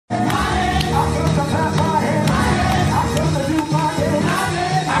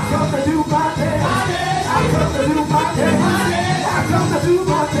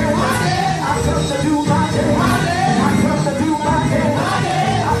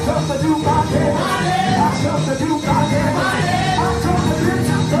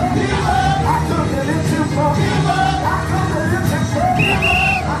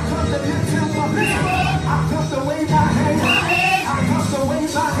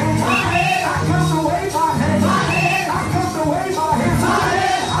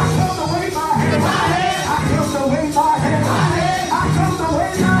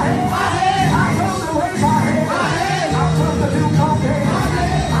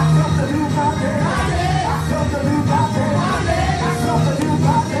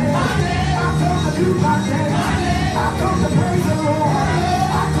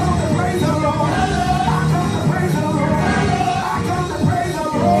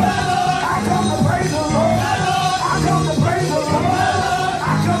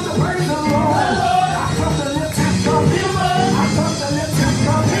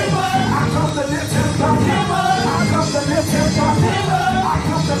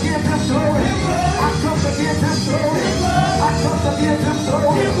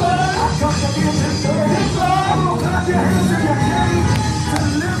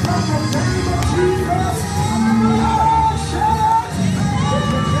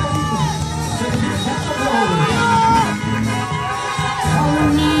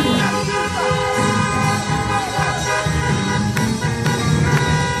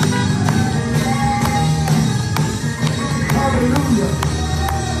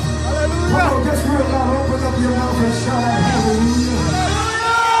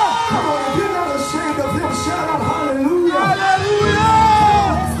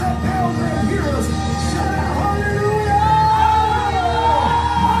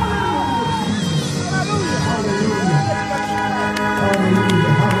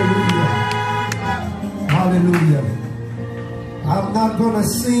gonna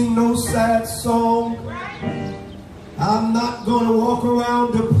sing no sad song. I'm not gonna walk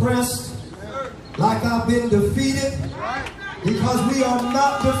around depressed like I've been defeated, because we are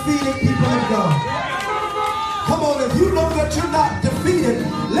not defeated, people of God. Come on, if you know that you're not defeated,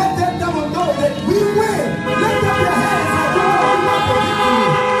 let that devil know that we win. Lift up your hands and do all you want to do.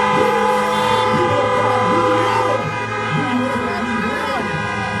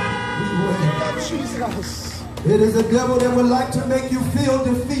 Jesus. It is a devil that would like to make you feel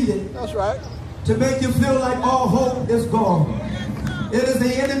defeated. That's right. To make you feel like all hope is gone. It is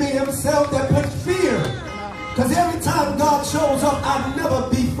the enemy himself that puts fear. Because every time God shows up, I'll never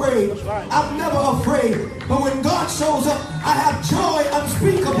be afraid. I'm never afraid. But when God shows up, I have joy,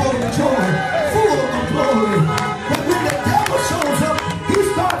 unspeakable joy, full of glory. But when the devil shows up, he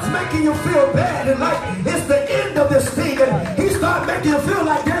starts making you feel bad and like it's the end of this thing. And he starts making you feel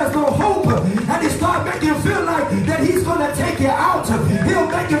like there's no hope. And he starts making you feel like that he's going to take you out. He'll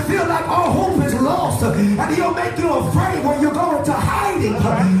make you feel like all hope is lost. And he'll make you afraid when you go into hiding.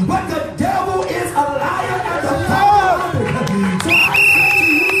 But the devil is a liar and a father. So I say to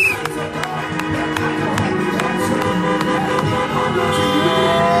you, sons of God, that like the Holy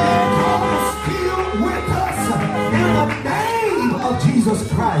Ghost, still with us in the name of Jesus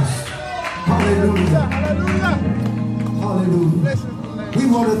Christ. Hallelujah. Hallelujah. Hallelujah. We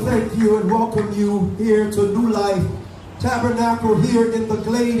want to thank you and welcome you here to New Life Tabernacle here in the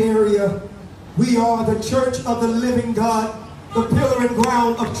Glade area. We are the Church of the Living God, the pillar and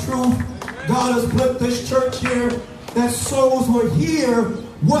ground of truth. God has put this church here that souls will hear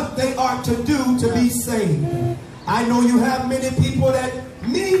what they are to do to be saved. I know you have many people that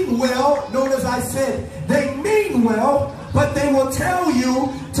mean well. Notice I said they mean well, but they will tell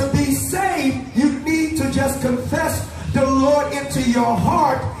you to be saved, you need to just confess the Lord into your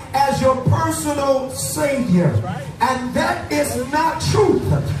heart as your personal Savior. And that is not truth.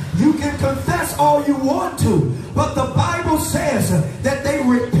 You can confess all you want to, but the Bible says that they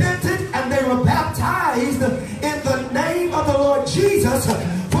repented and they were baptized in the name of the Lord Jesus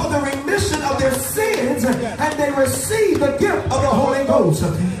for the remission of their sins, and they received the gift of the Holy Ghost.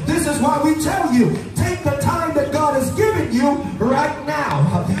 This is why we tell you, take the time that God has given you right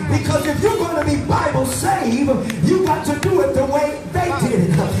now, because if you're going to be Bible saved, you got to do it the way they did.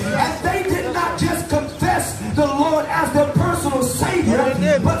 And they did not just confess the Lord as their personal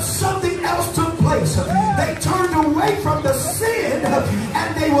Savior, but something else took place. They turned away from the sin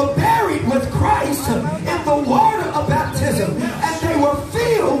and they were buried with Christ in the water of baptism, and they were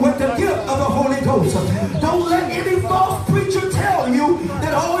filled with the gift of the Holy Ghost. Don't let any false preacher tell you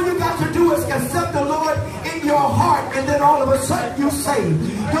that all you got to do is accept the Lord in your heart and then all of a sudden you're saved.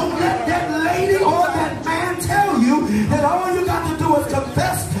 Don't let that lady or that man tell you that all you got to do is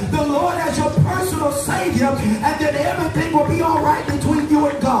confess the Lord as your personal Savior and then everything will be all right between you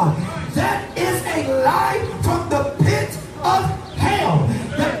and God. That is a lie from the pit of hell.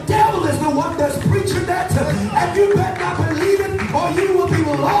 The devil is the one that's preaching that, and you better not believe it or you will be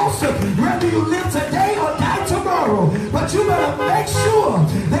lost whether you live today or die tomorrow. But you better make sure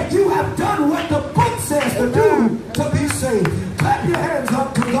that you have done what the book says to do to be saved. Clap your hands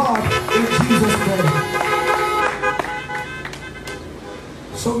up to God in Jesus' name.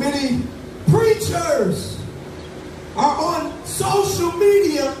 So many preachers are on social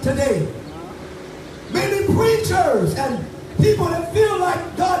media today. Many preachers and people that feel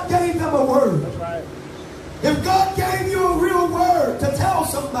like God gave them a word. If God gave you a real word to tell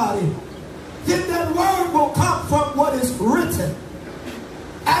somebody, then that word will come from what is written.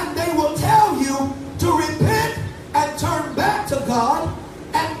 And they will tell you to repent and turn back to God,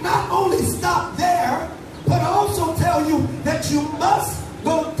 and not only stop there, but also tell you that you must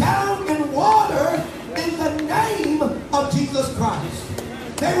go down in water in the name of Jesus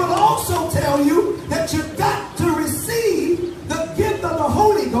Christ. They will also tell you that you've got to receive the gift of the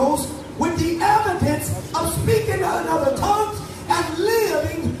Holy Ghost with the evidence of speaking in other tongues and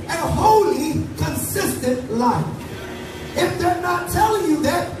living a holy, consistent life. If they're not telling you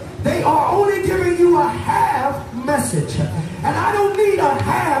that, they are only giving you a half message. And I don't need a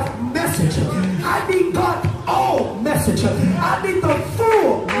half message. I need God's all message. I need the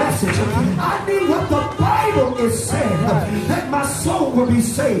full message. I need what the Bible is saying, that my soul will be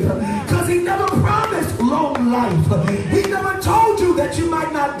saved. Because he never promised long life. He never told you that you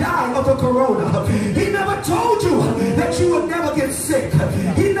might not die of the corona. He never told you that you would never get sick.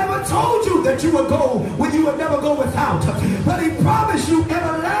 He never told you that you would go when you would never go without. But he promised you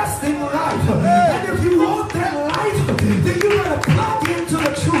everlasting life. And if you want that life, then you better plug into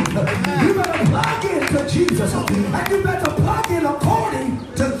the truth. You better plug into Jesus. And you better plug in according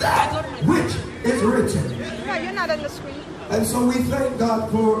to that which is written. No, you're not on the screen. And so we thank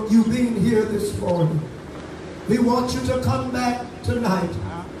God for you being here this morning. We want you to come back tonight.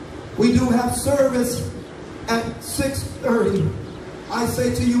 We do have service at 6:30. I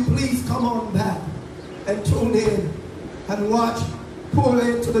say to you, please come on back and tune in and watch, pull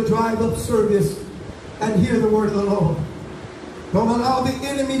into the drive-up service and hear the word of the Lord. Don't allow the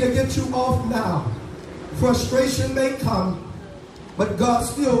enemy to get you off now. Frustration may come, but God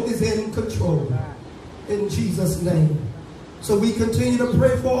still is in control. In Jesus' name. So we continue to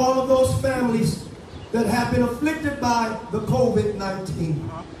pray for all of those families that have been afflicted by the COVID-19.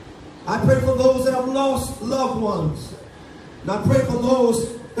 I pray for those that have lost loved ones. And I pray for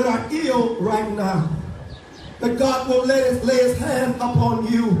those that are ill right now, that God will lay his hand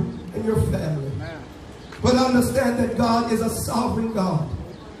upon you and your family. But understand that God is a sovereign God.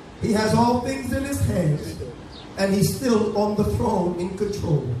 He has all things in his hands, and he's still on the throne in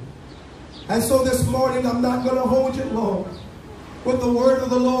control. And so this morning, I'm not going to hold you long with the word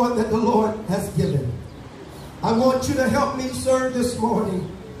of the Lord that the Lord has given. I want you to help me, sir, this morning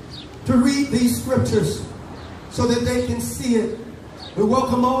to read these scriptures so that they can see it. We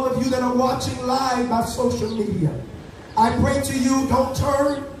welcome all of you that are watching live by social media. I pray to you, don't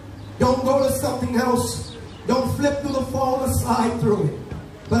turn, don't go to something else, don't flip through the phone or slide through it.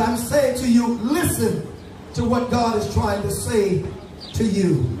 But I'm saying to you, listen to what God is trying to say to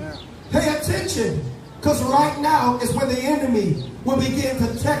you. Pay attention, because right now is when the enemy will begin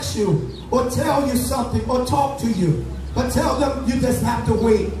to text you or tell you something or talk to you. But tell them you just have to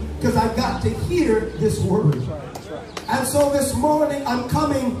wait, because I got to hear this word. And so this morning I'm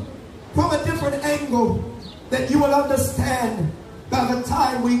coming from a different angle that you will understand by the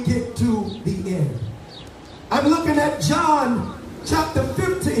time we get to the end. I'm looking at John chapter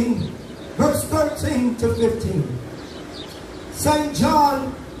 15, verse 13 to 15. St.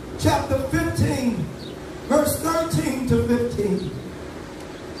 John chapter 15, verse 13 to 15.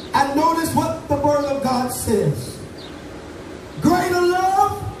 And notice what the word of God says. Greater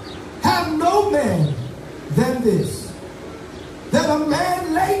love have no man than this, that a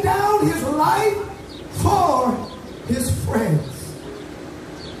man lay down his life for his friends.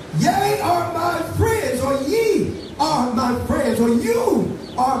 Ye are my friends, or ye are my friends, or you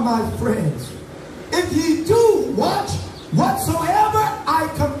are my friends, if ye do whatsoever I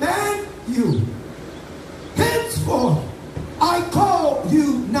command you. Henceforth I call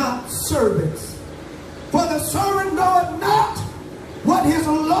you not servants, for the servant knoweth not what his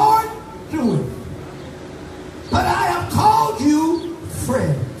Lord doeth, but I have called you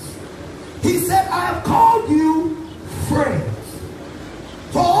friends. He said, I have called you friends.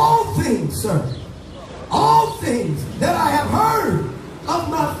 For all things, sir, all things that I have heard of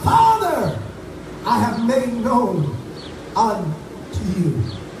my Father, I have made known unto you.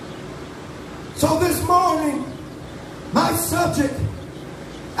 So this morning, my subject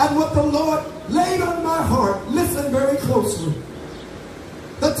and what the Lord laid on my heart, listen very closely.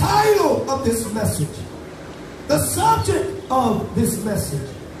 The title of this message, the subject of this message,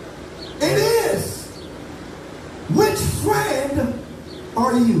 it is, which friend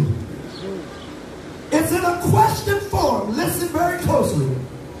are you? It's in a question form. Listen very closely.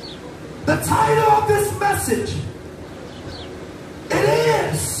 The title of this message, it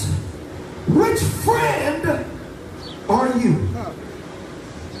is, which friend are you?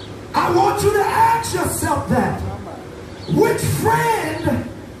 I want you to ask yourself that. Which friend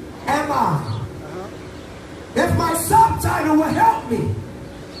am I? If my subtitle will help me,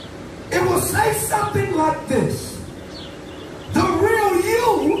 it will say something like this. The real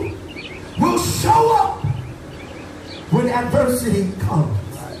you will show up when adversity comes.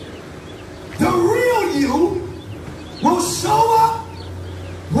 The real you will show up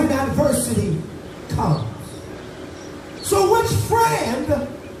when adversity comes. So which friend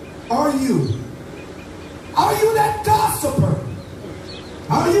are you? Are you that gossiper?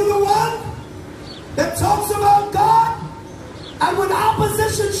 Are you the one that talks about God, and when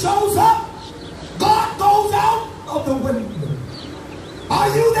opposition shows up, God goes out of the window? Are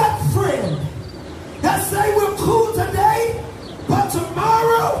you that friend that say we're cool today, but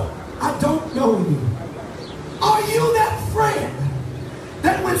tomorrow I don't know you? Are you that friend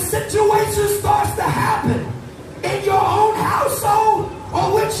that when situations starts to happen in your own household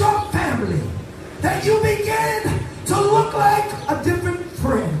or with your family, that you begin to look like a different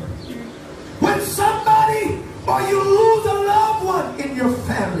friend? When somebody or you lose a loved one in your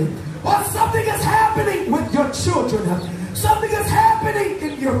family, or something is happening with your children, something is happening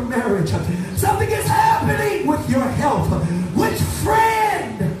in your marriage, something is happening with your health, which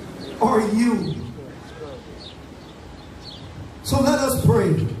friend are you? So let us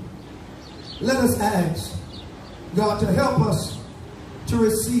pray. Let us ask God, to help us to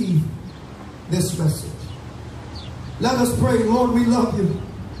receive this message. Let us pray. Lord, we love you.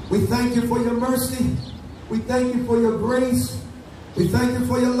 We thank you for your mercy. We thank you for your grace. We thank you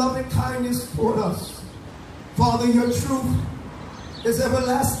for your loving kindness toward us. Father, your truth is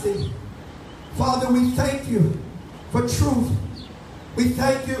everlasting. Father, we thank you for truth. We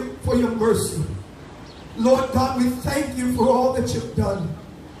thank you for your mercy. Lord God, we thank you for all that you've done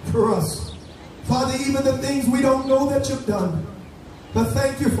for us. Father, even the things we don't know that you've done. But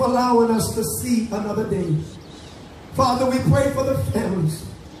thank you for allowing us to see another day. Father, we pray for the families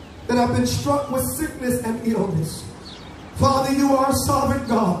that have been struck with sickness and illness. Father, you are a sovereign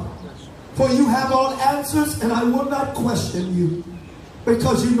God. For you have all answers, and I will not question you,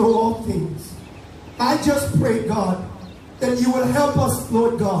 because you know all things. I just pray, God, that you will help us,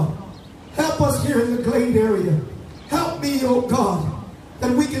 Lord God. Help us here in the Glade area. Help me, oh God,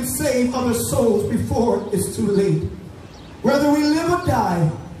 that we can save other souls before it's too late. Whether we live or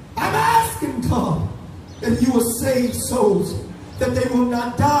die, I'm asking, God, that you will save souls, that they will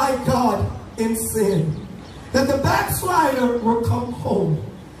not die, God, in sin. That the backslider will come home.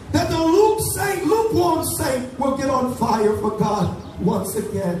 That the lukewarm saint will get on fire for God once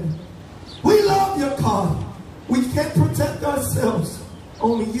again. We love you, God. We can't protect ourselves.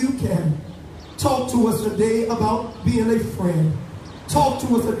 Only you can. Talk to us today about being a friend. Talk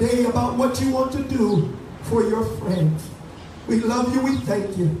to us today about what you want to do for your friends. We love you. We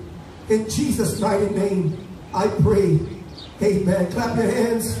thank you. In Jesus' mighty name, I pray. Amen. Clap your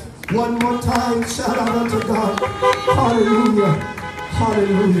hands one more time. Shout out unto God. Hallelujah.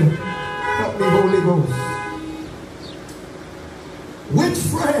 Hallelujah. Help me, Holy Ghost. Which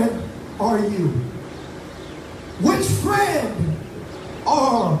friend are you? Which friend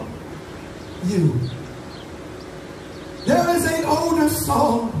are you? There is an older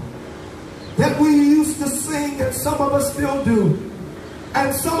song that we used to sing, and some of us still do.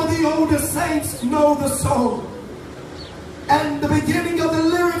 And some of the older saints know the song. And the beginning of the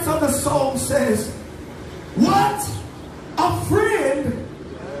lyrics of the song says, what a friend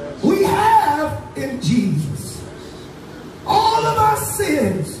we have in Jesus. All of our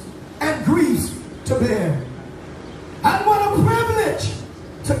sins and griefs to bear. And what a privilege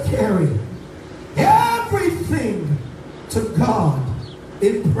to carry everything to God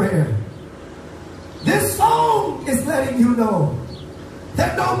in prayer. This song is letting you know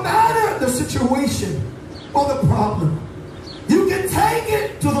that no matter the situation or the problem, you can take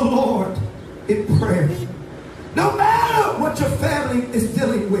it to the Lord in prayer. No matter what your family is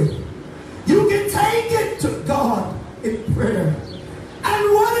dealing with, you can take it to God in prayer.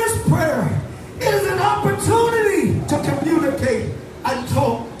 And what is prayer? It is an opportunity to communicate and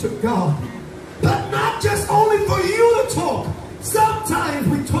talk to God. But not just only for you to talk. Sometimes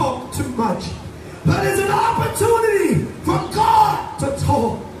we talk too much. But it's an opportunity for God to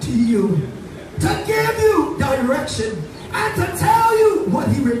talk to you, to give you direction, and to tell you what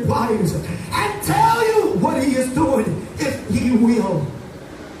he requires, and tell you what he is doing if he will.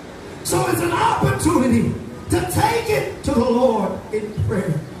 So it's an opportunity to take it to the Lord in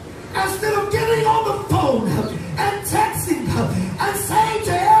prayer. Instead of getting on the phone and texting and saying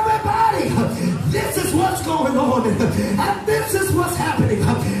to everybody, this is what's going on and this is what's happening,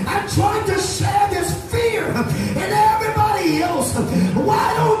 and trying to share this fear in everybody else.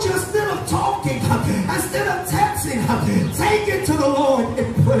 Why don't you, instead of talking, instead of texting, take it to the Lord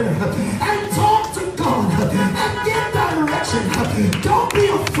in prayer and talk to God and get direction. Don't be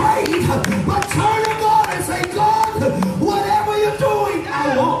afraid, but turn to God and say, God, whatever you're doing,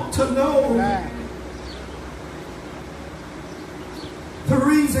 I want to know. The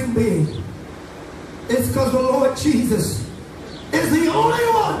reason being is because the Lord Jesus is the only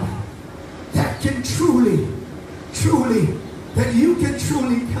one that can truly, that you can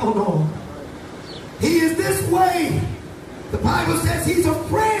truly count on. He is this way. The Bible says he's a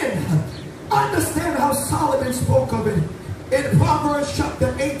friend. Understand how Solomon spoke of it in Proverbs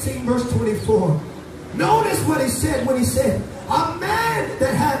chapter 18 verse 24. Notice what he said when he said, a man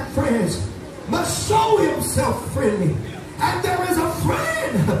that had friends must show himself friendly. And there is a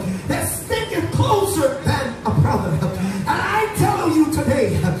friend that's sticking closer than a brother. And I tell you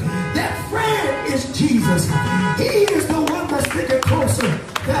today, that friend is Jesus. He is the one that's sticking closer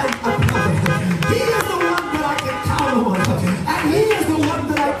than a brother. He is the one that I can count on. And he is the one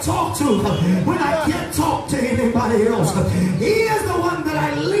that I talk to when I can't talk to anybody else. He is the one that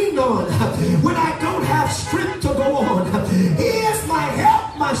I lean on when I don't have strength to go on. He is my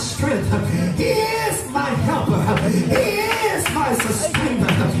help, my strength. He is my helper. He is my sustainer.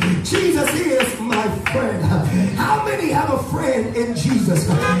 Jesus is my friend. How many have a friend in Jesus?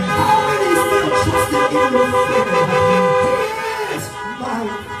 How many still trusting in your friend?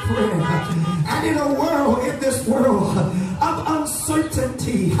 in a world, in this world of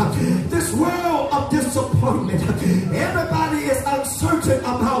uncertainty, this world of disappointment. Everybody is uncertain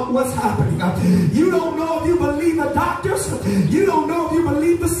about what's happening. You don't know if you believe the doctors. You don't know if you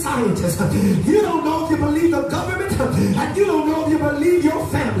believe the scientists. You don't know if you believe the government. And you don't know if you believe your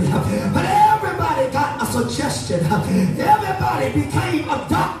family. But everybody got a suggestion. Everybody became a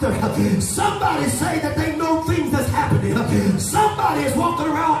doctor. Somebody say that they know things that's happening. Somebody is walking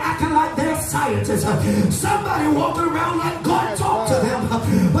around acting like they're scientists. Somebody walking around like God talked to them.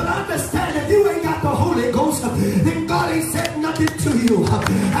 But understand, if you ain't got the Holy Ghost, then God ain't said nothing to you.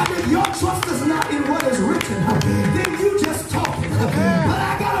 And if your trust is not in what is written, then you just talking. But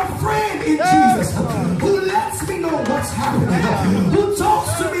I got a friend in Jesus who lets me know what's happening, who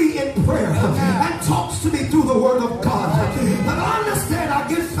talks to me in prayer and talks to me through the word of God. But understand, I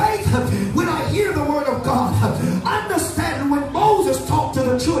get faith when I hear the word of God. Understand, when Moses talked to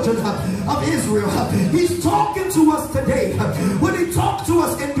the children of Israel, he's talking to us today. When he talked to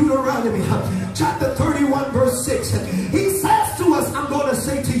us in Deuteronomy chapter 31 verse 6, he says to us, I'm going to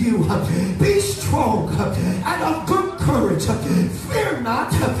say to you, be strong and of good courage. Fear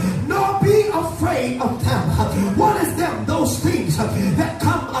not, nor be afraid of them. What is them? Those things that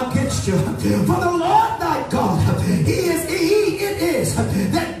come against you. For the Lord thy God, it is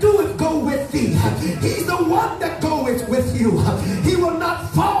that doeth go with thee. He's the one that goeth with you. He will not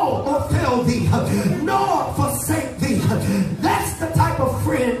fall or fail thee, nor forsake thee. That's the type of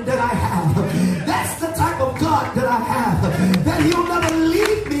friend that I have. That's the type of God that I have. That he'll never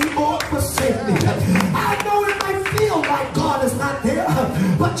leave me or forsake me. I know it might feel like God is not there,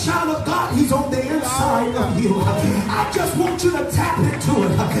 but child of God, he's on the inside of you. I just want you to tap into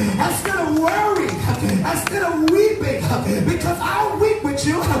it. Instead of worrying, instead of weeping, because I'll weep with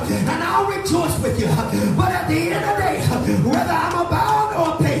you and I'll rejoice with you. But at the end of the day, whether I'm abound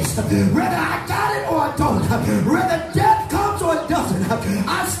or abased, whether I got it or I don't, whether death comes or it doesn't,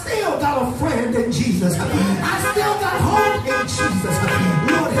 I still got a friend in Jesus. I still got hope in Jesus.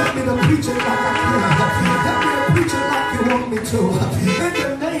 Lord, help me to preach it like I can. Help me to preach it like you want me to.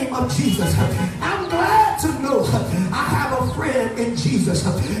 In the name of Jesus, I'm glad to know I have a friend in Jesus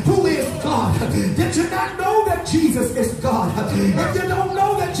who is God. Did you not know that Jesus is God? If you don't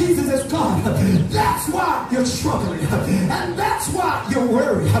know that Jesus is God, that's why you're struggling. And that's why you're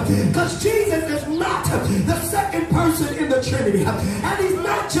worried. Because Jesus is not the second person in the Trinity. And he's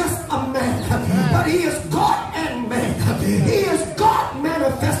not just a man, but he is God and man. He is God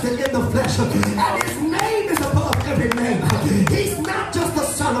manifested in the flesh. And his name is above every name. He's not just the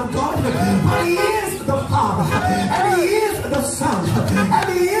Son of God, but he is the Father. And he is the Son. And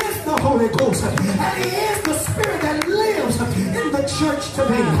he is the Holy Ghost. And he is the Spirit that lives in the church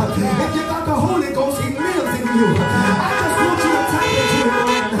today. If you got the Holy Ghost, he lives in you. I just want you to tap into it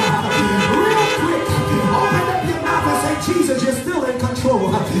right now. Real quick, open up your mouth and say, Jesus, you're still in control.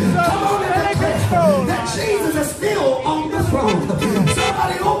 Come on and declare that Jesus is still on the throne.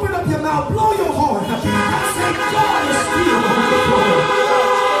 Somebody open up your mouth, blow your horn, and say, God is still on the throne.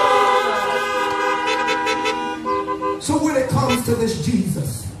 So when it comes to this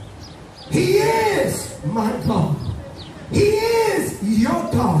Jesus, he is my God. He is your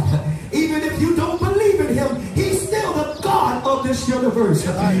God. Even if you don't believe in him, he's still the God of this universe.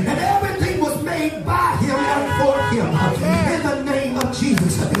 And everything was made by him and for him. In the name of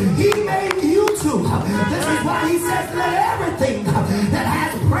Jesus, he made you too. This is why he says, let everything that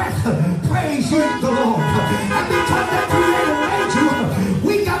has breath praise ye the Lord. And because that creator made you,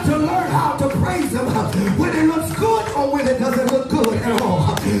 we got to learn how to praise him when it looks good or when it doesn't look good at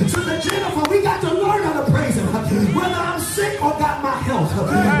all. Sister Jennifer, we got to learn how to praise him whether I'm sick or got my health,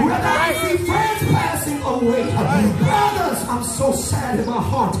 whether I see friends passing away. Brothers, I'm so sad in my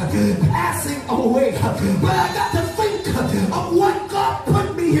heart, passing away. But I got to think of what God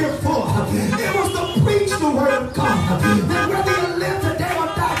put me here for. It was to preach the word of God. That whether you live today or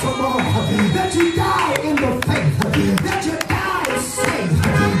die tomorrow, that you die in the faith, that you die saved,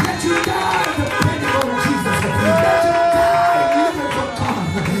 that you die depending on Jesus, that you die living for God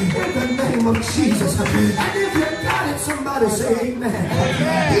in the name of Jesus. And if you got it, somebody say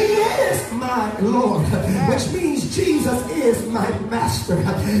amen. He is my Lord, which means Jesus is my master.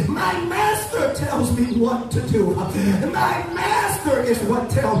 My master tells me what to do. My master is what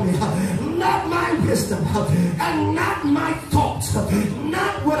tells me, not my wisdom and not my thoughts,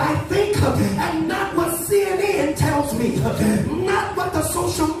 not what I think and not what CNN tells me, not what the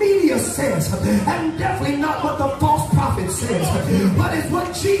social media says, and definitely not what the false prophet says, but it's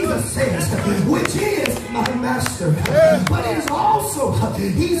what Jesus says, which is my master, but he's also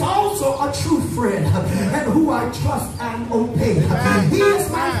a true friend and who I trust and obey. He is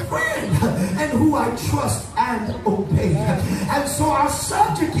my friend and who I trust and obey. And so our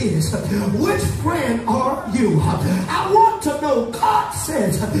subject is, which friend are you? I want to know. God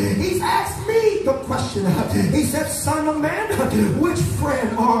says, he's asked me the question. He said, son of man, which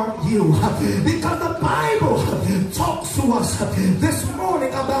friend are you? Because the Bible talks to us this morning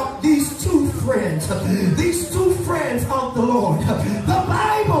about these two friends of the Lord. The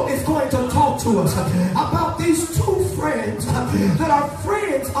Bible is going to talk to us about these two friends that are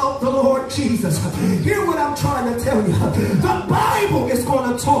friends of the Lord Jesus. Hear what I'm trying to tell you. The Bible is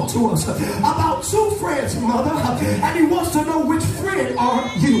going to talk to us about two friends, mother, and he wants to know, which friend are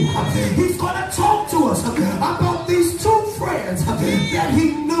you? He's going to talk to us about these two friends that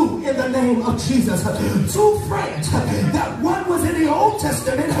he knew in the name of Jesus. Two friends, that one was in the Old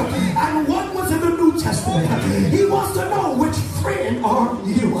Testament and one was in the New Testament. He wants to know, which friend are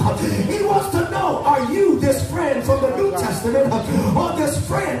you? He wants to know, are you this friend from the New Testament or this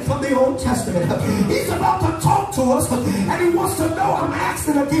friend from the Old Testament? He's about to talk to us and he wants to know. I'm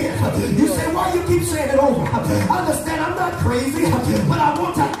asking again. You say, why you keep saying it over? Understand, I'm not crazy, but I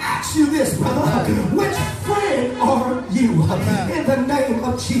want to ask you this, brother. Which friend are you in the name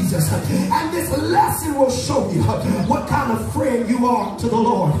of Jesus? And this lesson will show you what kind of friend you are to the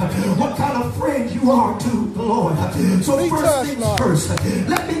Lord. What kind of friend you are to the Lord. So first things first,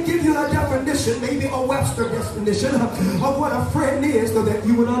 let me give you a definition, maybe a Webster definition of what a friend is, so that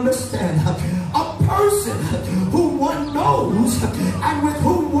you would understand. A person whom one knows and with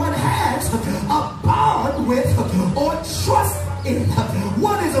whom one has a bond with or trust in.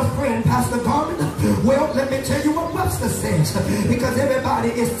 What is a friend, Pastor Garmon? Well, let me tell you what Webster says, because everybody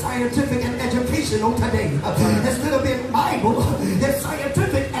is scientific and educational today. Instead of being Bible, they're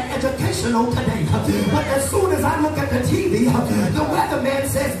scientific and educational today. But as soon as I look at the TV, the weatherman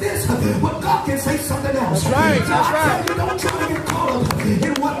says this, but God can say something else. That's right. So I tell you, don't try to get caught up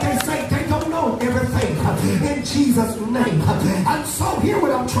in what they say. They don't know everything in Jesus' name. And so hear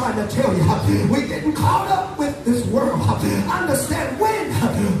what I'm trying to tell you. We're getting caught up with this world. Understand,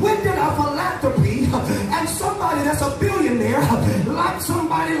 when did our philanthropy and somebody that's a billionaire, like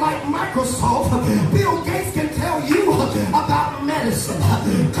somebody like Microsoft, Bill Gates, can tell you about medicine?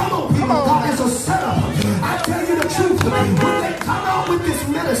 Come on, people, God is a setup. I tell you the truth, when they come out with this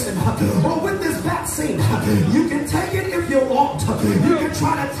medicine or with this vaccine, you can take it if you want. You can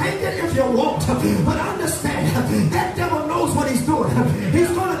try to take it if you want. But understand, that devil knows what he's doing. He's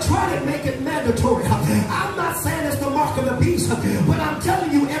going to try to make it mandatory. I'm not saying it's the mark of the beast, but I'm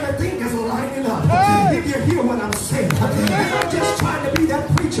telling you, everything is lining up. If you hear what I'm saying, and I'm just trying to be that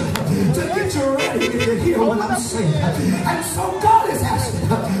preacher to get you ready if you hear what I'm saying. And so God is asking,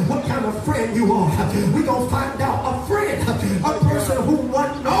 what kind of friend you are. We're going to find out. A friend, a person whom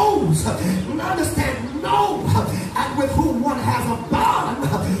one knows, understand, know, and with whom one has a bond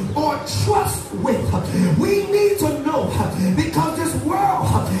or trust with. We need to know, because this world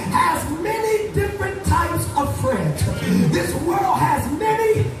has many different types of friends. This world has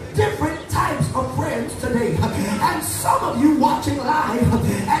many different types of friends today. And some of you watching live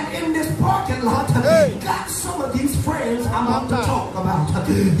and in this parking lot got some of these friends I'm about to talk about.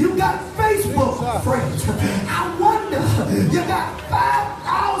 You got Facebook friends. I wonder, you got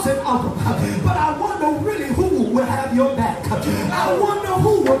 5,000 of them, but I wonder really who will have your back. I wonder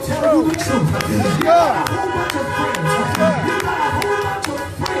who will tell you the truth. You got a whole bunch of friends. You got a whole bunch of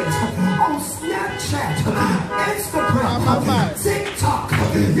friends on Snapchat, Instagram, TikTok.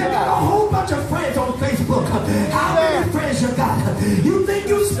 You got a whole bunch of friends on Facebook. How many friends you got? You think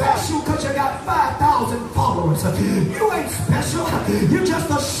you special because you got 5,000 followers. You ain't special. You're just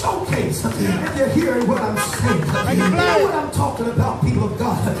a showcase. If you're hearing what I'm saying, you know what I'm talking about, people of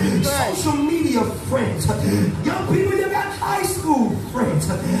God. Social media friends. Young people, you got high school friends.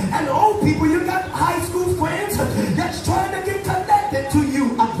 And old people, you got high school friends that's trying to get connected to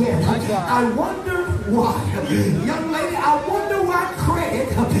you again. I wonder why. Young lady, I wonder why Craig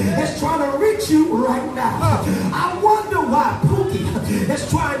is trying to reach you right now. I wonder why Pookie is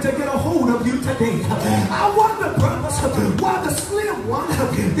trying to get a hold of you today. I wonder, brothers, why the slim one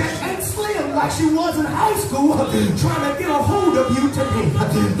that ain't slim like she was in high school trying to get a hold of you today.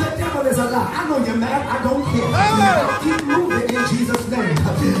 The devil is a lie. I know you're mad. I don't care. I'll keep moving in Jesus' name.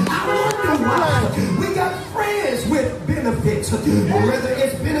 I wonder why we got friends with benefits, or whether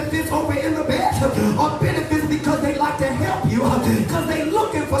it's benefits over in the bed or benefits because they like to help you, because they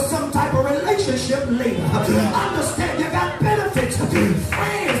looking for some type of relationship later. Understand, you got benefits,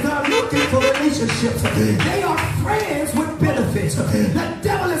 friends that are looking for relationships. They are friends with benefits. The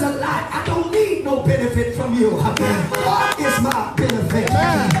devil is a lie. I don't need no benefit you. God is my benefit.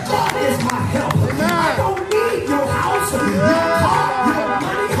 God is my help. I don't need your house, your car, your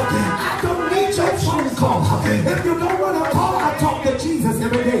money. I don't need your phone call. If you don't want to call, I talk to Jesus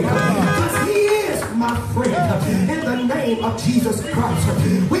every day. Because he is my friend. In the name of Jesus Christ.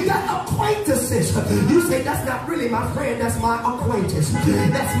 We got acquaintances. You say, that's not really my friend, that's my acquaintance.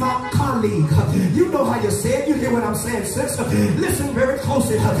 That's my colleague. You know how you say it. You hear what I'm saying, sis? Listen very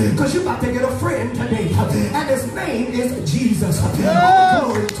closely, because you're about to get a friend today. And his name is Jesus.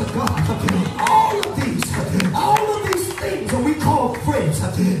 Oh, glory to God. All of these things that we call friends,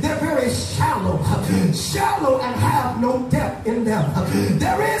 they're very shallow and have no depth in them.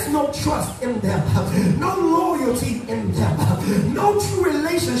 There is no trust in them, no loyalty in them, no true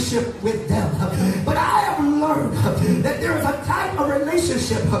relationship with them. But I have learned that there is a type of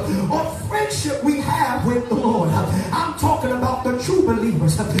relationship or friendship we have with the Lord. I'm talking about the true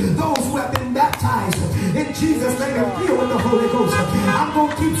believers, those who have been baptized in Jesus' name and filled with the Holy Ghost. I'm going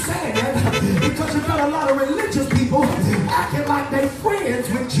to keep saying that because you've got a lot of religious people acting like they're friends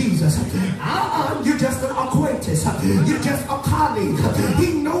with Jesus. You're just an acquaintance. You're just a colleague.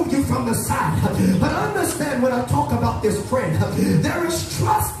 He knows you from the side. But understand when I talk about this friend, there is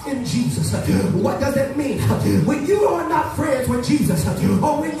trust in Jesus. What does it mean? When you are not friends with Jesus,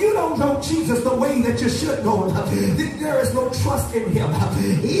 or when you don't know Jesus the way that you should know him, then there is no trust in him.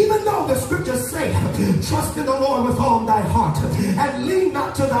 Even though the scriptures say, trust in the Lord with all thy heart, and lean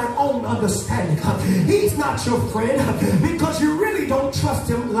not to thy own understanding. He's not your friend because you really don't trust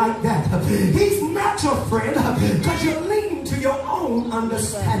him like that. He's not your friend because you're leaning to your own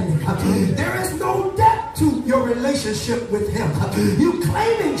understanding. There is no depth to your relationship with him. You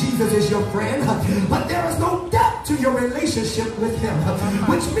claiming Jesus is your friend, but there is no depth to your relationship with him,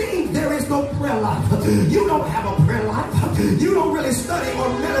 which means there is no prayer life. You don't have a prayer life. You don't really study or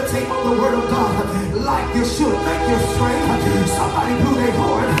meditate on the word of God like you should. Thank you, Frank. Somebody blew their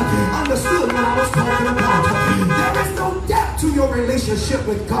horn, understood what I was talking about. There is no depth to your relationship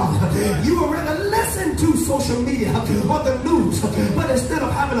with God. You would rather listen to social media or the news, but instead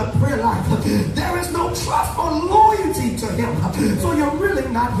of having a prayer life, there is no trust or loyalty to him. So you're really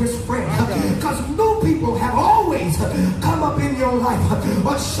not his friend, because new people have always come up in your life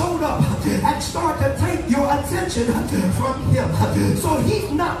or showed up and start to take your attention from him. So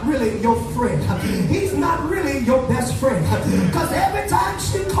he's not really your friend. He's not really your best friend, because every time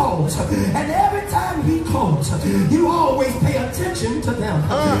she calls and every time he calls, you always pay attention to them.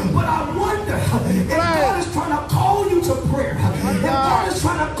 But I wonder if God is trying to call you to prayer, if God is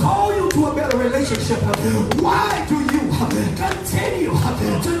trying to call you to a better relationship, why do you continue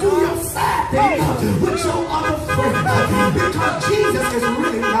to do your side thing with your other friend? Because Jesus is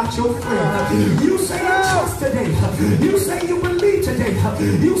really not your friend. You say you trust today, you say you believe today,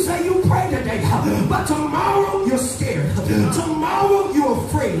 you say you pray today, but tomorrow you're scared, tomorrow you're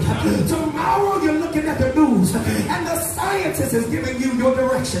afraid, tomorrow you're looking at the news and the scientist is giving you your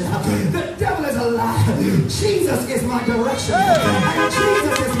direction. The devil is a lie. Jesus is my direction, and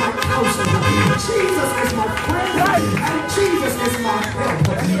Jesus is my counselor, Jesus is my friend, and Jesus is my help.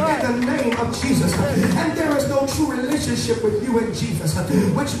 In the name of Jesus. And there is no true relationship with you and Jesus,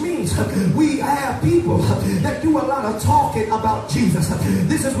 which means we have people that do a lot of talking about Jesus.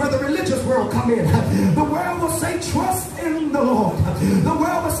 This is where the religious world come in. The world will say trust in the Lord. The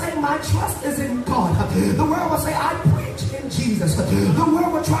world will say my trust is in God. The world will say I preach in Jesus. The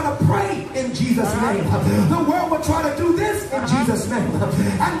world will try to pray in Jesus' name. The world will try to do this in Jesus' name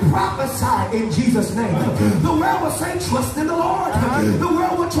and prophesy in Jesus' name. The world will say trust in the Lord. The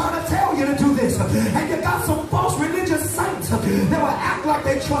world will try to tell you to do this. And you got some false religious saints that will act like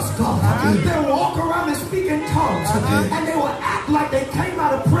they trust God. They will walk around and speak in tongues, and they will act like they came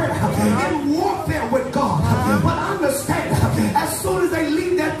out of prayer in warfare with God. But understand, as soon as they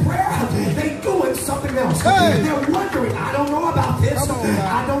leave that prayer, they doing something else. They're wondering, I don't know about this,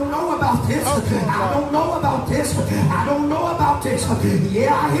 I don't know about this, I don't know about this, I don't know about this.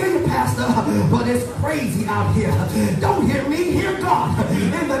 Yeah, I hear you, Pastor, but it's crazy out here. Don't hear me, hear God.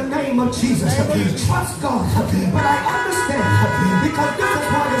 In the name of Jesus, trust God. But I understand, because this is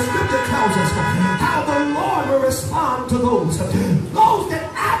why the scripture tells us how the Lord will respond to those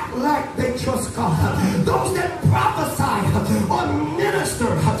that act like they trust God, those that prophesy or minister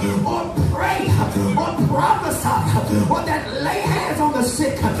or pray or prophesy or that lay hands on the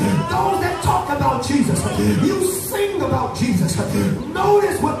sick, those that talk about Jesus, you sing about Jesus.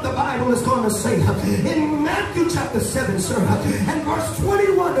 Notice what the Bible is going to say in Matthew chapter 7, sir, and verse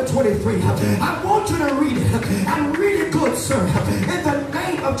 21 to 23. I want you to read it, and read it good, sir, in the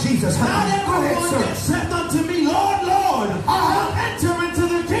name of Jesus. Not everyone that saith unto me, Lord, Lord, I'll enter into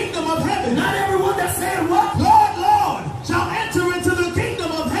the kingdom of heaven. Not everyone that said what?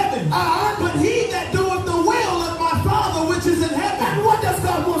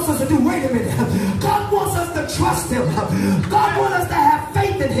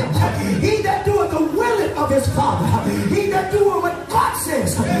 Father. He that doeth what God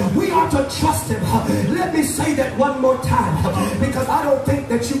says. We are to trust him. Let me say that one more time, because I don't think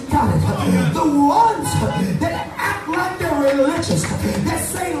that you got it. The ones that act like they're religious, that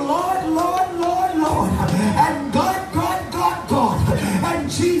say Lord, Lord, Lord, Lord, and God, God, God, God, and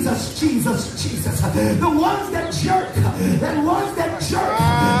Jesus, Jesus, Jesus. The ones that jerk, the ones that jerk,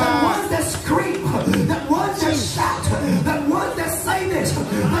 the ones that scream, the ones that shout, the ones that say this,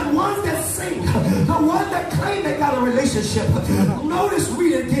 the ones that sing, the ones that claim they got a relationship. Notice,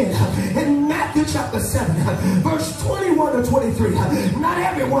 read it again in Matthew chapter 7, verse 21 to 23. Not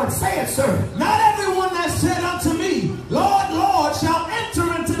everyone, say it, sir. Not everyone that said unto me, Lord, Lord, shall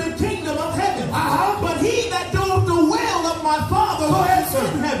enter into the kingdom of heaven. But he that doeth the will of my Father who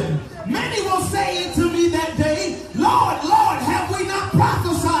is in heaven. Many will say unto me that day, Lord, Lord, have we not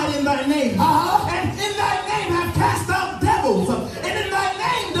prophesied in thy name? And in thy name have cast out devils, and in thy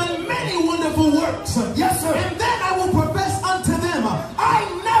name done many wonderful works. Yes, sir. And then I will profess unto them, I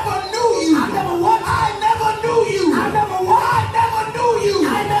never knew you. I never what? I never knew you. I never what? I never knew you.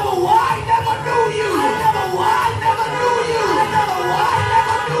 I never what? I never knew you. I never what? I never knew you. I never what? I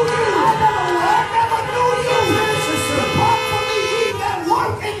never knew you. I never what? I never knew you. Depart from me, ye that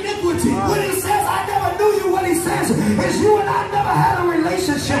work iniquity. When he says I never knew you, what he says is you and I never had a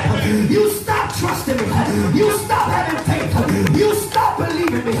relationship. You stop trusting me. You stop having faith. You stop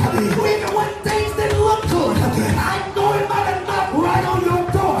believing me. Even when things didn't look good. I know it might have knocked right on your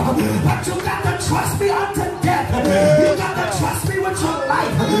door, but you got to trust me unto death. You got to trust me with your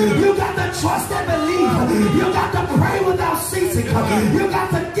life. You got to trust and believe. You got to pray without ceasing. You got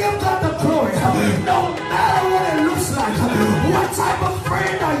to give God the glory. No matter what it looks like. What type of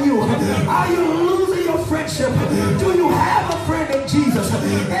friend are you? Are you losing your friendship? Do you have a friend in Jesus?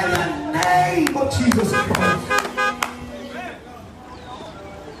 In the name of Jesus Christ.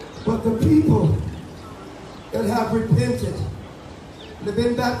 But the people that have repented and have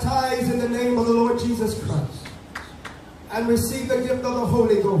been baptized in the name of the Lord Jesus Christ and received the gift of the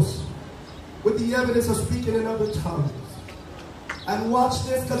Holy Ghost with the evidence of speaking in other tongues, and watch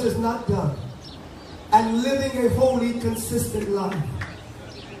this because it's not done, and living a holy, consistent life,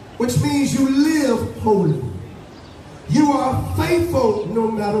 which means you live holy. You are faithful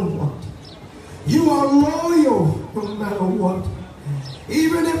no matter what. You are loyal no matter what.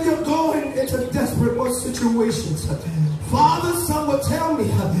 Even if you're going into desperate situations. Father, some will tell me,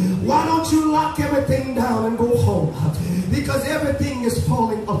 why don't you lock everything down and go home? Because everything is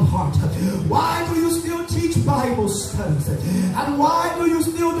falling apart. Why do you still teach Bible studies? And why do you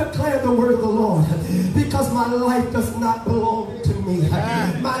still declare the word of the Lord? Because my life does not belong to me.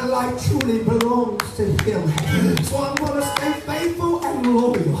 My life truly belongs to him. So I'm going to stay faithful and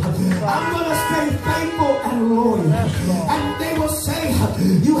loyal. I'm going to stay faithful and loyal. And they will say,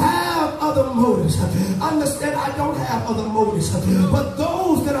 you have other motives. Understand, I don't have other motives. But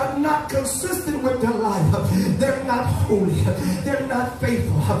those that are not consistent with their life, they're not holy. They're not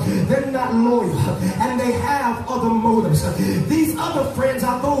faithful. They're not loyal. And they have other motives. These other friends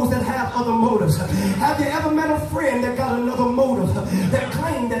are those that have other motives. Have you ever met a friend that got another motive? That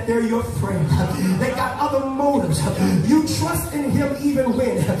claim that they're your friend. They got other motives. You trust in him even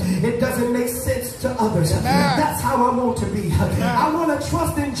when it doesn't make sense to others. That's how I want to be. I want to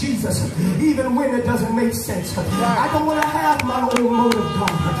trust in Jesus even when it doesn't make sense. I don't want to have my own motive, God.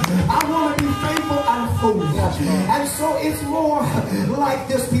 I want to be faithful and holy. And so it's more like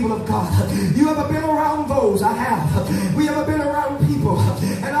this, people of God. You ever been around those? I have. We ever been around people,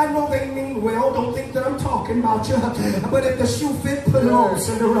 and I know they mean well. Don't think that I'm talking about you. But if the shoe fit, put it on,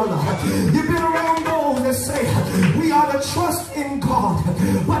 Cinderella. You've been around those that say, we are to trust in God.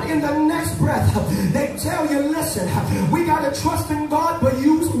 But in the next breath, they tell you, listen, we got to trust in God, but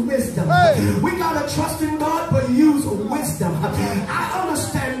use wisdom. We got to trust in God, but use wisdom. I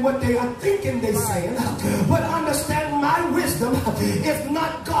understand what they are thinking they're saying, but understand my wisdom is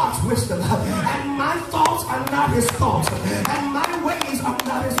not God's wisdom. And my thoughts are not his thoughts. And my ways are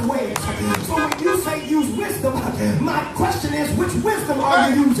not his ways. So when you say use wisdom, my question is, which wisdom are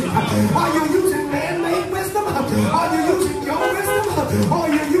you using? Are you using man-made wisdom? Are you using your wisdom? Or are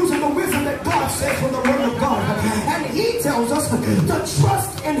you using the wisdom that God says from the word of God? And he tells us to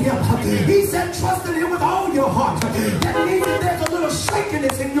trust in him. He said trust in him with all your heart. That means that there's a little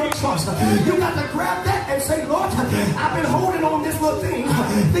shakiness in your trust. You got to grab that and say, Lord, I've been holding on this little thing,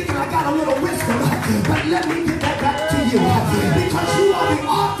 thinking I got a little wisdom, but let me get that back to you. Because you are the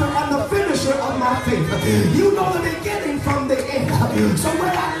author and the finisher of my faith. You know the beginning from the end. So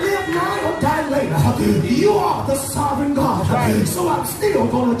when I live now or die later, you are the sovereign God. God. So I'm still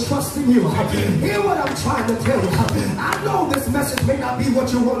going to trust in you. Hear what I'm trying to tell you. I know this message may not be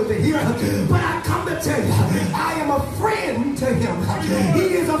what you wanted to hear, but I come to tell you, I am a friend to him. He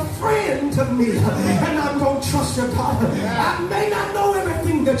is a friend to me, and I'm going to trust you, God. I may not know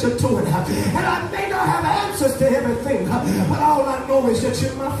everything that you're doing, and I may not have answers to everything, but all I know is that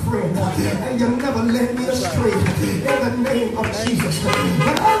you're my friend, and you never led me astray in the name of Jesus.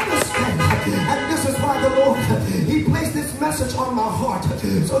 But understand, and this is why the Lord, he placed this message on my heart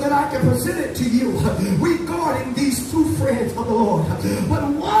so that I can present it to you regarding these two friends of the Lord. But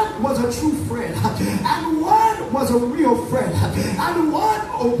one was a true friend, and one was a real friend, and one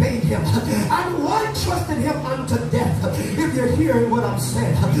obeyed him, and one trusted him unto death, if you're hearing what I'm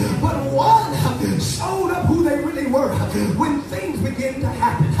saying. But one showed up who they really were when things began to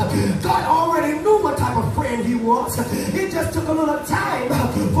happen. God already knew what type of friend he was. It just took a little time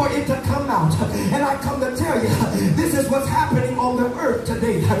for it to come out. And I come to tell you, this is what's happening on the earth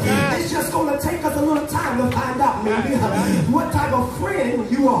today. It's just going to take us a little time to find out maybe what type of friend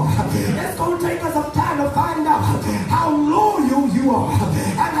you are. It's going to take us some time to find out how loyal you are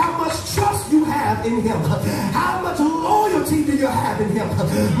and how much trust you have in him. How much loyalty do you have in him?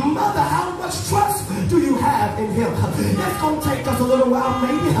 Mother, how much trust do you have in him? It's going to take us a little while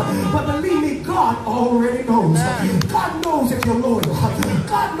maybe, but believe me, God already knows. God knows if you're loyal.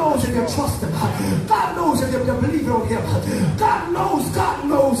 God knows if you trust him. God knows if you believe on him. God knows, God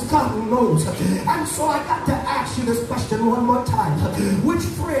knows, God knows. And so I got to ask you this question one more time. Which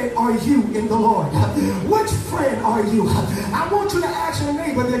friend are you in the Lord? Which friend are you? I want you to ask your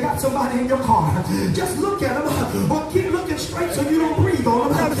neighbor if you got somebody in your car. Just look at them or keep looking straight so you don't breathe on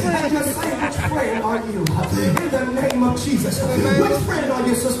them. And just say, which friend are you? In the name of Jesus. Which friend are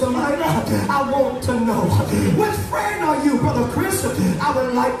you, Sister Lina? I want to know. Which friend are you, Brother Chris? I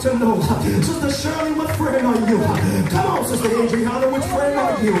would like to know. Sister Shirley, what friend are you? Come on, Sister Adriana, which friend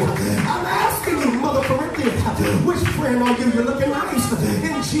are you? I'm asking you, Mother Corinthian, which friend are you? You're looking nice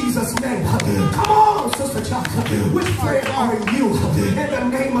in Jesus' name. Come on, Sister Chuck, which friend are you? In the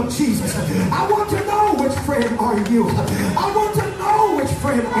name of Jesus. I want to know which friend are you? I want to know which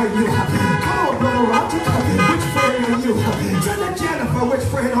friend are you? Come on, Brother Roger, which friend are you? Sister Jennifer, which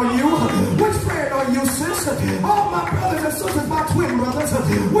friend are you? Which friend are you, sis? All my brothers and sisters, my twin brothers,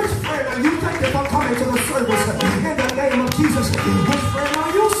 which friend are you? Thank you for coming to the service in the name of Jesus. Which friend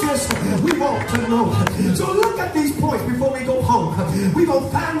are you, sis? We want to know. So look at these points before we go home. We're going to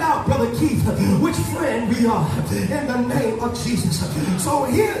find out, Brother Keith, which friend we are in the name of Jesus. So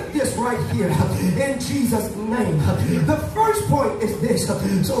hear this right here in Jesus' name. The first point is this.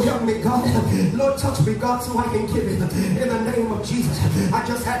 So help me, God. Lord, touch me, God, so I can give it in the name of Jesus. I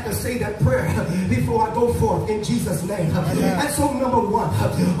just had to say that prayer before I go forth in Jesus' name. And so number one,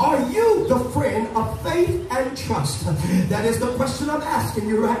 are you the friend of faith and trust? That is the question I'm asking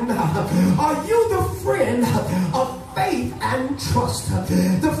you right now. Are you the friend of faith and trust?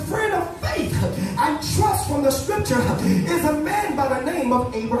 The friend of faith and trust from the scripture is a man by the name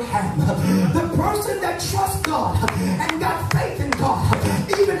of Abraham. The person that trusts God and got faith in God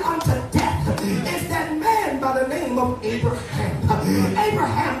even unto death is that man by the name of Abraham.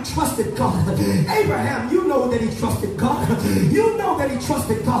 Abraham trusted God. Abraham, you know that he trusted God. You know that he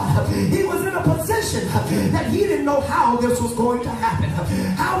trusted God. He was in a position that he didn't know how this was going to happen.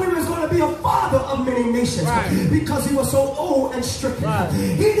 How he was going to be a father of many nations because he was so old and stricken.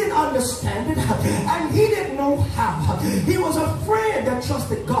 He didn't understand it and he didn't know how. He was a friend that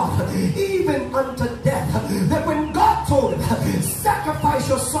trusted God even unto death. That when God told him, sacrifice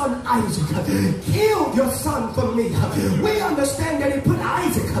your son Isaac, kill your son for me, we understand that he put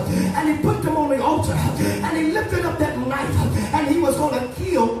Isaac and he put him on the altar and he lifted up that knife and he was going to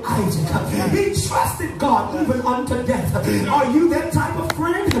kill Isaac. He trusted God even unto death. Are you that type of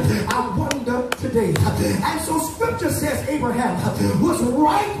friend? I wonder today. And so scripture says Abraham was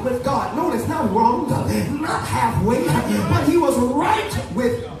right with God. Notice, not wrong, not halfway, but he was right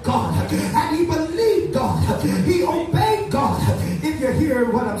with God. And he believed God. He obeyed God. If you're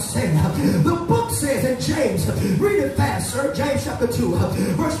hearing what I'm saying, the book says in James, read it fast, sir. James chapter 2,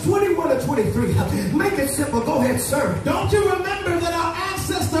 verse 21 to 23. Make it simple. Go ahead, sir. Don't you remember that our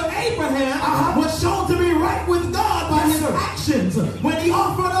ancestor Abraham was shown to be right with God by his actions when he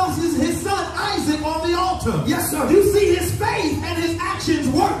offered us his son Isaac on the altar? Yes, sir. You see, his faith and his actions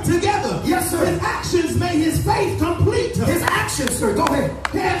work together. Yes, sir. His actions made his faith complete. His actions, sir. Go ahead.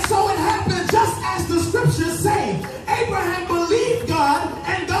 And so it happened just as the scriptures say. Abraham believed God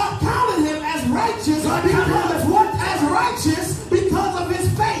and God counted him as righteous. Because what? As righteous because of his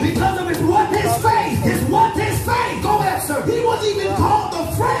faith. Because of his what? His faith. His what? His faith. Go ahead, sir. He was even called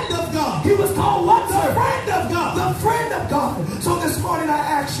the friend of God. He was called what, sir? The friend of God. The friend of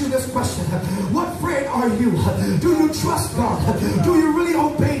are you? Do you trust God? Do you really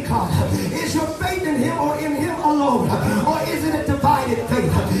obey God? Is your faith in him or in him alone? Or is it a divided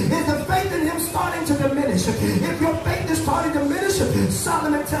faith? Is the faith in him starting to diminish? If your faith is starting to diminish,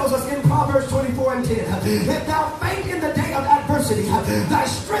 Solomon tells us in Proverbs 24:10, if thou faint in the day of adversity, thy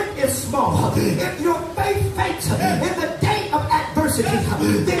strength is small. If your faith faints in the day of adversity,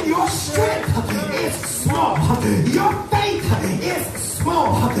 then your strength is small. Your faith is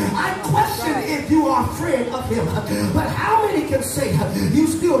small. I question if you are afraid of him. But how many can say you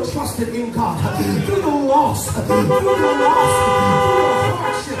still trusted in God through the loss, through the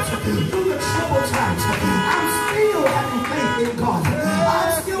hardships, through the troubled times? I'm still having faith in God.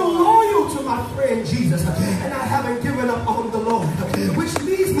 I'm still loyal to my friend Jesus, and I haven't given up on the Lord. Which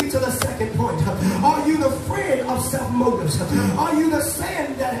leads me to the second point. Are you the friend of self-motives? Are you the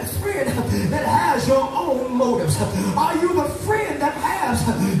friend that has your own motives? Are you the friend that has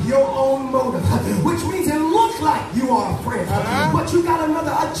your own motive? Which means it looks like you are a friend, but you got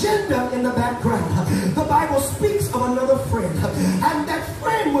another agenda in the background. The Bible speaks of another friend, and that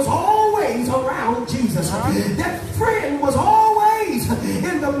friend was always around Jesus. That friend was always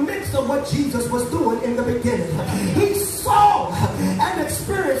in the midst of what Jesus was doing in the beginning. He saw and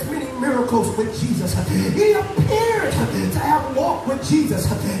experienced many miracles with Jesus. He appeared to have walked with Jesus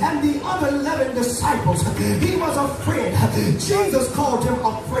and the other 11 disciples. He was a friend. Jesus called him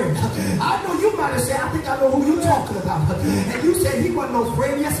a friend. I know you might have said, I think I know who you're talking about. And you said he wasn't no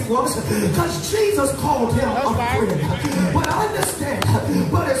friend. Yes, he was. Because Jesus called him a friend. But understand,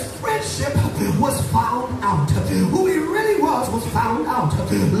 but his friendship was found out. Who he really was found out.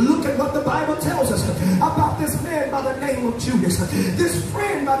 Look at what the Bible tells us about this man by the name of Judas. This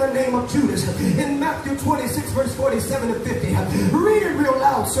friend by the name of Judas. In Matthew 26, verse 47 to 50. Read it real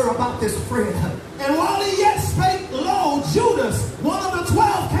loud, sir, about this friend. And while he yet spake, lo, Judas, one of the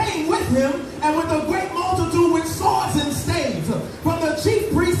 12, came with him, and with a great multitude with swords and staves, from the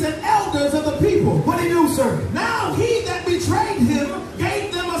chief priests and elders of the people. What did he do, sir? Now he that betrayed him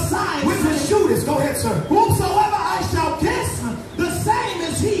gave them a sign. Which is Judas? Go ahead, sir. Whomsoever I shall kiss, the same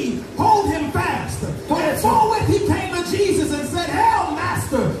is he. Hold him fast. Go ahead, sir. Forthwith he came to Jesus and said, Hail,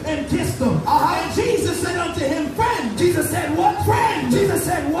 Master, and kissed him. And Jesus said unto him, Friend. Jesus said what? Friend. Jesus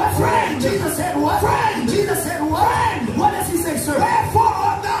said what? Friend. Jesus said what? Friend. Jesus said what? Friend. What does he say, sir? Wherefore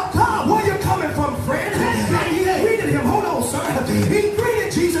art thou come? Where you coming from, friend? And he greeted him. Hold on, sir. He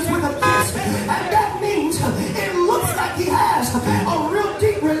greeted Jesus with a kiss. And that means it looks like he has a real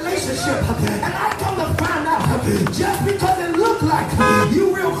deep relationship. And I come to find out, just because it looked like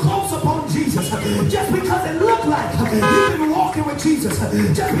you real close upon Jesus, just because it looked like you've been walking with Jesus,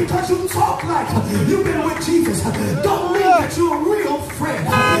 just because you talk like you've been with Jesus, don't mean that you're a real friend.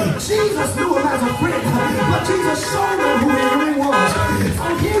 Jesus knew him as a friend, but Jesus showed him who he really was.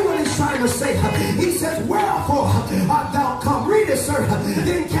 So hear what he's trying to say. He says, wherefore art thou come? Read it, sir.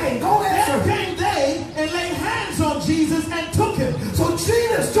 Then came. Go ahead, sir. Then came they and laid hands on Jesus and took him. So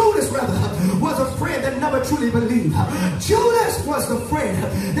Judas was a friend that never truly believed. Judas was the friend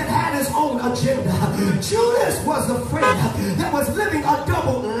that had his own agenda. Judas was the friend that was living a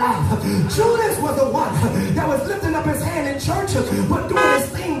double life. Judas was the one that was lifting up his hand in church, but doing his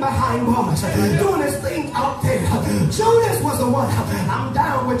thing behind bars, doing his thing out there. Judas was the one, I'm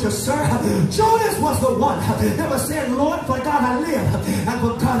down with you, sir. Judas was the one that was saying, Lord, for God I live and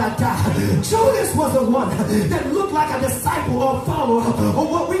for God I die. Judas was the one that looked like a disciple or follower or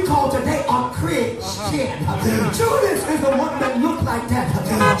what we call today a Christian. Judas is the one that looked like that.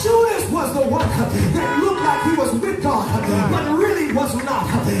 Judas was the one that looked like he was with God, but really was not.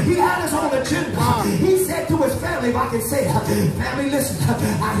 He had his own agenda. He said to his family, if I can say, family, listen,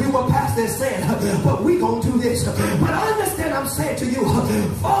 I hear what pastor is saying, but we gonna do this. But understand, I'm saying to you,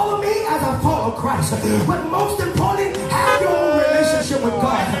 follow me as I follow Christ. But most importantly, have your own relationship with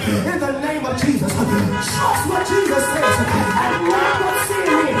God in the name of Jesus. Trust what Jesus says, and not what sin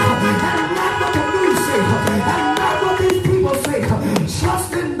is, and not what the news say, and not what these people say.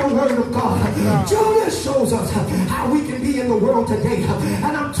 Trust in the word of God. Judas shows us how we can be in the world today.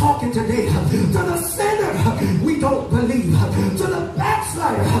 And I'm talking today to the sinner, we don't believe. To the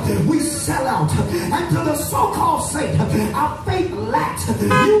backslider, we sell out. And to the so-called saint, our faith lacks.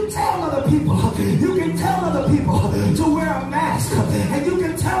 You tell other people, you can tell other people to wear a mask, and you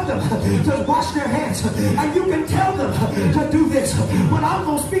can tell them to wash their hands, and you can tell them to do this. But I'm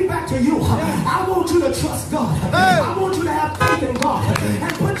going to speak back to you. I want you to trust God. I want you to have faith in God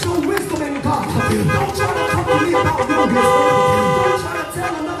and put your wisdom in God. Don't try to come to me about your wisdom. Don't try to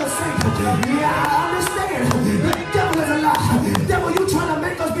tell another saint, yeah, I understand. The devil is a lie. Devil, you trying to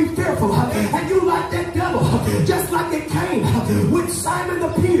make us be fearful. And you like that devil, just like it came with Simon the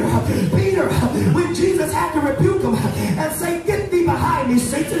Peter. Peter, when Jesus me,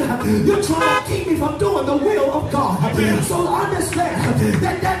 Satan. You're trying to keep me from doing the will of God. So understand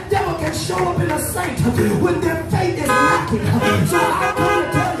that devil can show up in a saint when their faith is lacking. So I'm going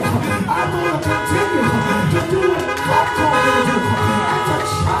to tell you, I'm going to continue to do what God told me to do, and to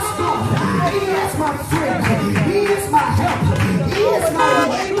trust God. He is my friend. He is my help. He is my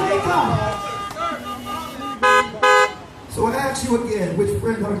way maker. So I ask you again, which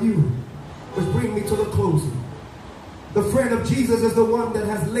friend are you? Which bring me to the closing. The friend of Jesus is the one that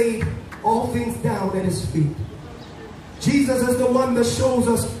has laid all things down at his feet. Jesus is the one that shows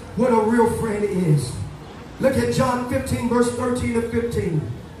us what a real friend is. Look at John 15, verse 13 to 15.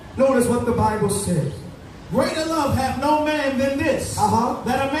 Notice what the Bible says. Greater love hath no man than this,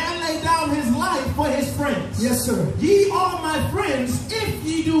 that a man lay down his life for his friends. Yes, sir. Ye are my friends, if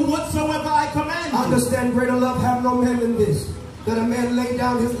ye do whatsoever I command you. Understand, greater love hath no man than this, that a man lay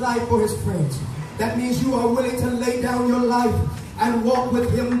down his life for his friends. That means you are willing to lay down your life and walk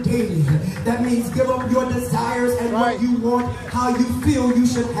with him daily. That means give up your desires and what you want, how you feel you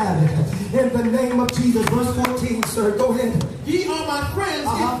should have it. In the name of Jesus. Verse 14, sir. Go ahead. Ye are my friends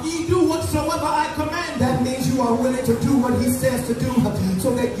if ye do whatsoever I command you. That means you are willing to do what he says to do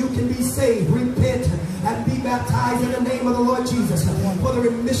so that you can be saved, repent, and be baptized in the name of the Lord Jesus for the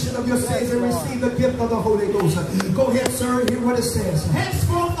remission of your sins and receive the gift of the Holy Ghost. Go ahead, sir. Hear what it says.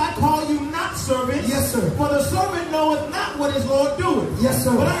 Henceforth I call you not servants. Yes, sir. For the servant knoweth not what his Lord doeth. Yes,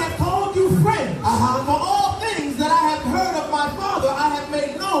 sir. But I have called you friends. For all things that I have heard of my Father I have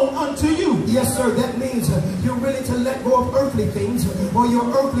made known unto you. Yes, sir. That means you're willing to let go of earthly things or your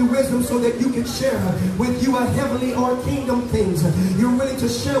earthly wisdom so that you can share with you a heavenly or kingdom things. You're willing to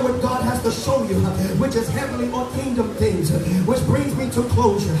share what God has to show you, which is heavenly or kingdom things. Which brings me to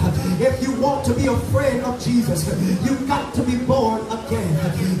closure. If you want to be a friend of Jesus, you've got to be born again.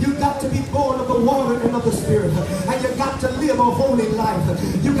 You've got to be born of the water and of the Spirit. And you've got to live a holy life.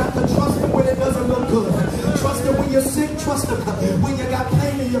 You got to trust him when it doesn't look good. Trust him when you're sick. Trust him when you got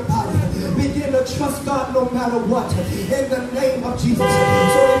pain in your body. Begin to trust God no matter what. In the name of Jesus.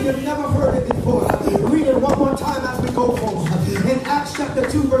 So if you've never heard it before, read it one more time as we go forward. In Acts chapter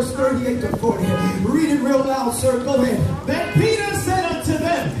 2 verse 38 to 40. Read it real loud, sir. Go ahead. Then Peter said unto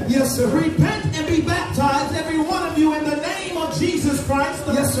them, yes, sir. Repent and be baptized, every one of you, in the name of Jesus Christ,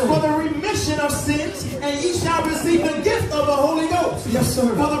 yes, sir, for the remission of sins, and ye shall receive the gift of the Holy Ghost. Yes, sir.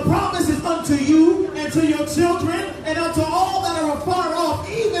 For the promise is unto you and to your children and unto all that are afar off,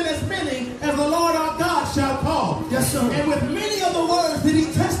 even as many as the Lord our God shall call. Yes, sir. And with many of the words did he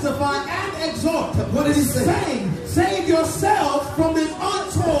testify and exhort. What did he say? Saying, save yourselves from this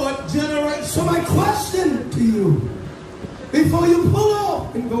untoward generation. So my question to you, before you pull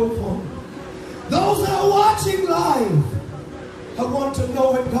off and go forward, those that are watching live, I want to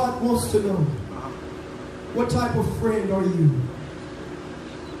know what God wants to know. What type of friend are you?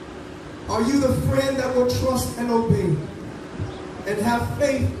 Are you the friend that will trust and obey and have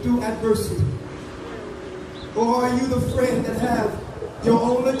faith through adversity? Or are you the friend that have your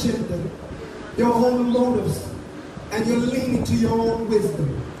own agenda, your own motives, and you're leaning to your own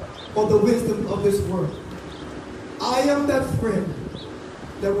wisdom or the wisdom of this world? I am that friend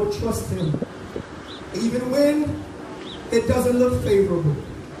that will trust him even when it doesn't look favorable,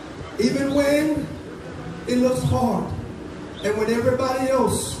 even when it looks hard, and when everybody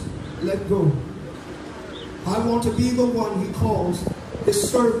else let go. I want to be the one he calls his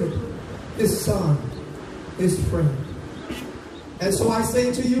servant, his son, his friend. And so I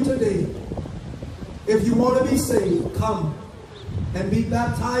say to you today, if you want to be saved, come and be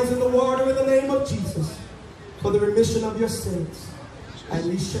baptized in the water in the name of Jesus for the remission of your sins, and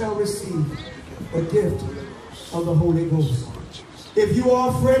you shall receive a gift of the Holy Ghost. If you are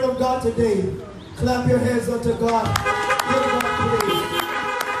a friend of God today, clap your hands unto God. Give God praise.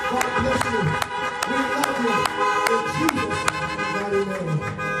 God bless you. We love you in Jesus' mighty name.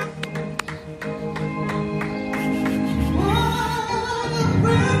 What a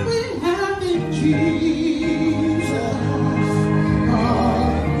friend we have in Jesus.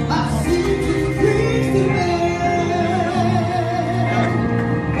 I see to preach the man.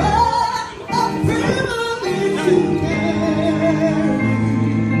 What a privilege to carry.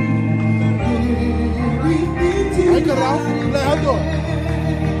 Hay que Leandro.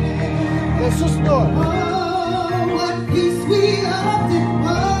 Jesús no. Oh, what peace we often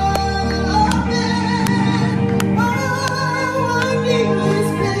find. Oh, what needless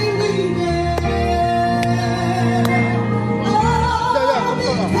pain we bear. Oh,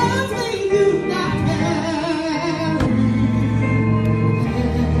 because